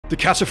The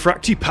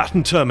Cataphractii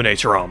pattern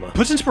Terminator armor.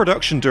 Put into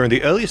production during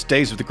the earliest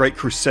days of the Great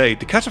Crusade,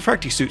 the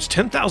Cataphractii suits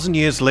 10,000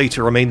 years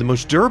later remain the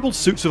most durable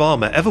suits of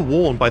armor ever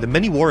worn by the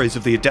many warriors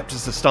of the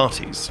Adeptus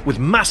Astartes, with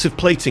massive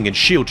plating and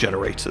shield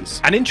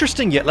generators. An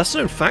interesting yet lesser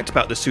known fact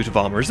about this suit of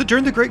armor is that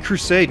during the Great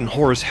Crusade and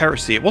Horus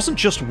Heresy, it wasn't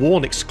just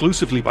worn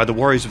exclusively by the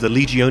warriors of the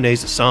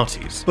Legiones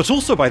Astartes, but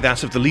also by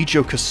that of the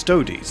Legio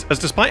Custodes, as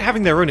despite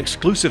having their own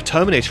exclusive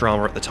Terminator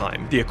armor at the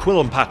time, the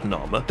Aquilon pattern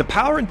armor, the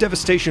power and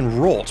devastation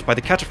wrought by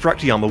the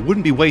Cataphractii armor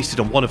wouldn't be wasted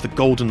on one of the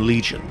Golden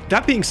Legion.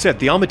 That being said,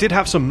 the armor did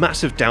have some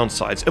massive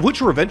downsides, of which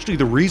were eventually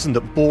the reason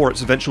that bore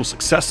its eventual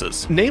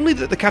successors, namely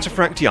that the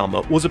Cataphractii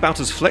armor was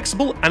about as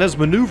flexible and as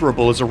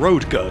maneuverable as a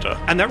road girder,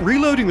 and that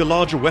reloading the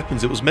larger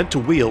weapons it was meant to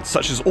wield,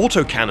 such as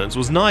autocannons,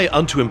 was nigh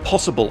unto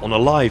impossible on a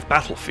live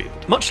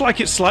battlefield. Much like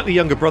its slightly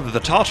younger brother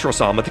the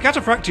Tartaros armor, the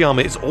Cataphractii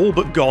armor is all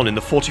but gone in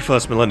the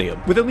 41st millennium,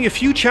 with only a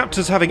few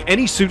chapters having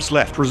any suits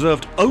left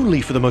reserved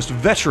only for the most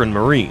veteran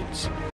Marines.